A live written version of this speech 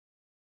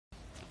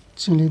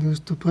चलिए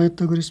दोस्तों,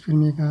 पाइथागोरस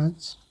प्रमेय का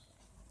आज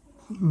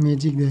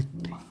मैजिक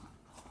देखते हैं।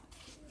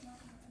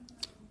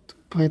 तो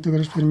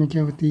पाइथागोरस प्रमेय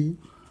क्या होती है?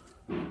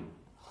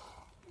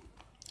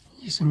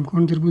 ये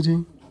समकोण त्रिभुज है,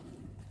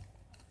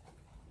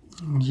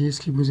 ये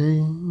इसकी भुजाएं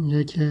है,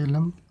 यह क्या है?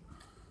 लंब,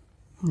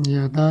 ये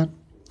आधार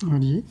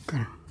और ये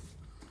कर्ण।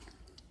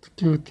 तो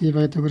क्या होती है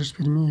पाइथागोरस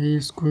प्रमेय? ए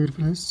square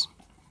plus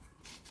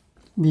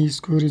B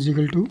square is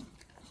equal to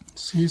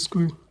C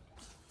square.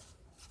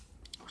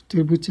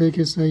 त्रिभुज चाहे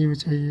कैसा ही हो,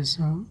 चाहिए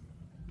ऐसा,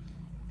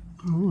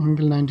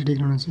 एंगल 90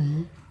 डिग्री होना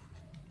चाहिए,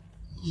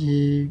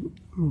 ये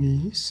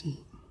बी सी।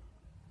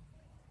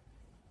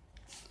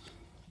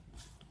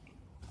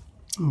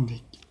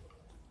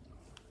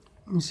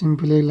 देखिए,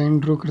 सिंपल एक लाइन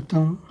ड्रॉ करता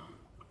हूँ।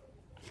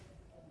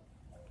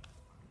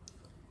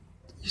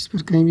 इस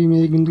पर कहीं भी मैं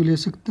एक बिंदु ले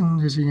सकता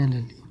हूँ, जैसे यहाँ ले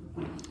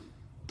लिया।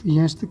 तो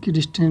यहाँ तक की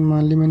डिस्टेंस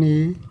मान ली मैंने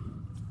ए,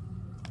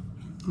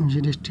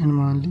 ये डिस्टेंस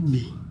मान ली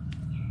बी।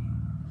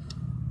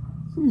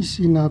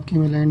 इसी नाप की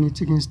मैं लाइन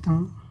नीचे खींचता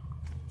हूँ,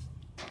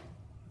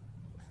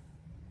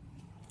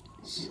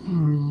 ये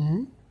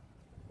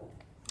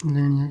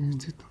लाइन यहाँ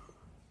खींच देता हूँ,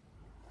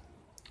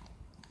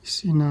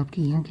 इसी नाप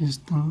की यहाँ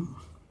खींचता हूँ,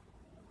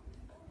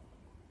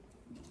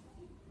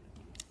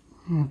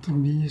 यहाँ तक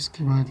भी।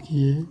 इसके बाद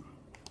की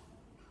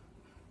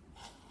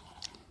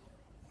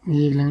ये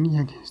एक लाइन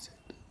यहाँ खींच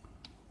देता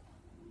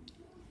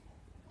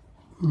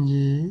हूँ,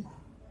 ये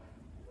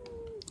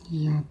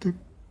यहाँ तक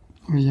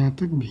और यहाँ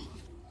तक भी।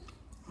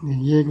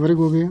 ये एक वर्ग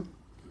हो गया।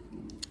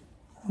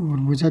 और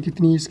भुजा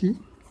कितनी है इसकी?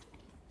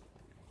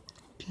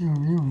 क्या हो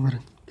गया?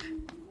 वर्ग।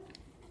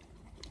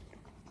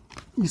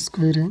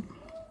 स्क्वायर है,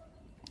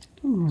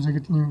 तो भुजा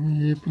कितनी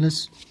होगी? ए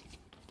प्लस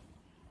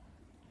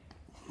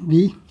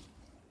बी।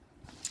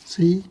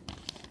 सही।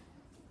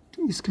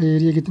 तो इसका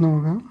एरिया कितना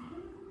होगा?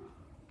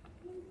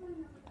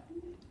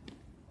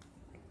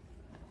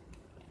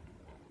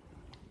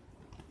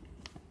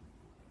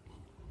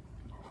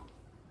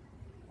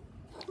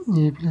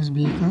 ए प्लस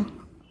बी का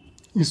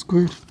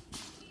स्क्वायर।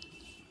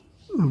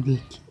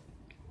 देखिए,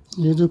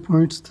 ये जो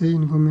पॉइंट्स थे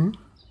इनको मैं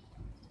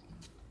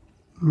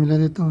मिला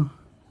देता हूँ।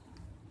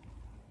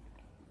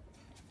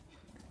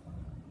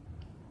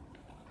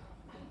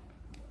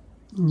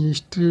 ये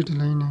स्ट्रेट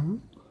लाइन है,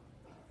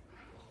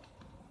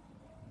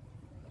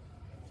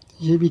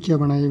 ये भी क्या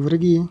बना है?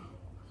 वर्ग ही है।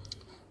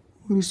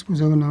 और इस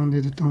भुजा का नाम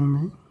दे देता हूँ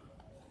मैं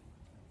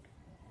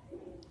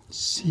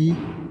सी।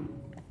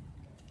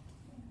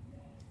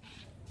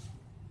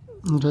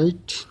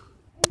 राइट।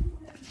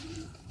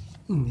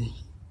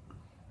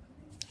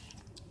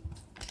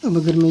 अब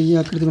अगर मैं ये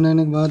आकृति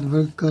बनाने के बाद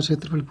वर्ग का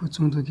क्षेत्रफल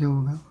पूछूं तो क्या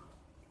होगा?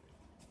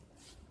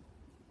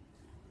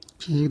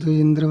 एक तो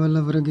ये अंदर वाला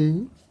वर्ग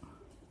है,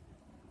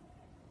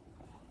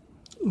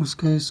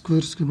 उसका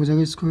स्क्वायर, उसकी भुजा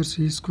का स्क्वायर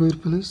सी स्क्वायर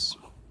प्लस,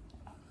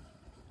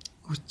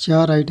 और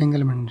 4 राइट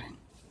एंगल बन रहे हैं,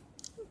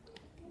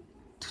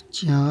 तो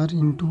 4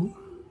 इंटू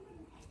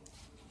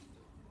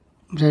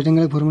राइट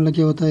एंगल का फॉर्मूला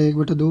क्या होता है?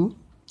 1/2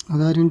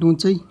 आधार इंटू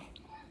ऊंचाई,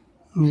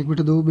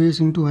 1/2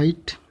 बेस इंटू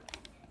हाइट।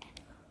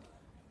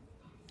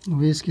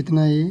 बेस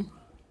कितना है?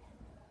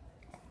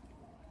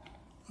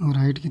 और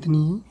हाइट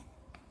कितनी है?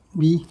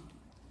 बी।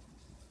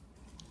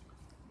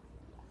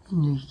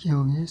 ये क्या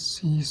हो गया?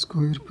 सी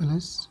स्क्वायर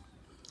प्लस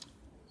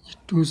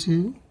 2 से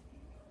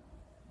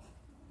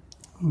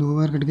 2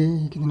 बार कट गए,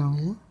 ये कितना हो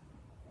गया?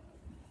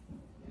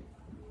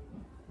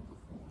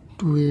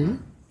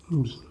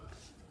 2ab।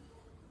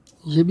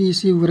 ये भी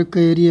इसी वर्ग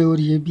का एरिया और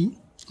ये भी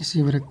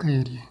इसी वर्ग का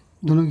एरिया है,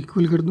 दोनों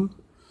इक्वल कर दूं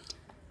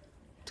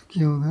तो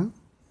क्या होगा?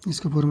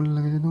 इसका फॉर्मूला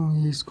लगा देता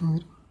हूँ, ए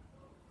square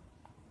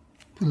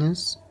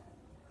plus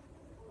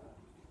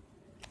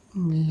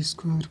B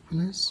square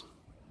plus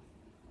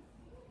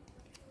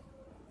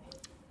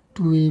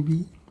 2ab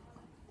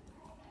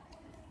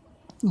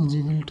is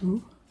equal to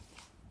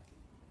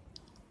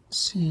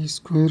C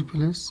square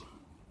plus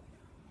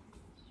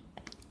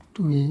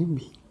 2ab।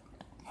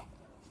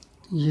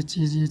 ये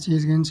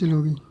चीज़ कैंसिल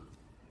होगी।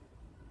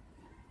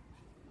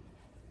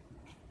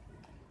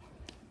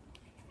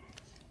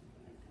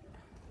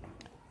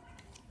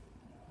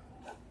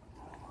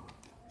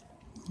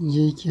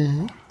 ये क्या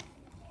है?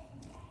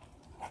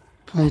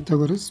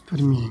 पाइथागोरस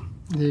प्रमेय।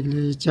 देख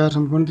लीजिए, ये 4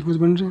 समकोण त्रिभुज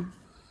बन रहे हैं,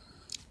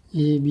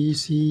 ए बी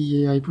सी।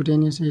 ये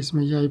हाइपोटेनियस है,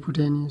 इसमें ये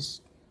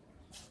हाइपोटेनियस।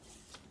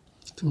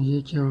 तो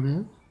ये क्या हो गया?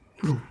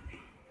 प्रूफ।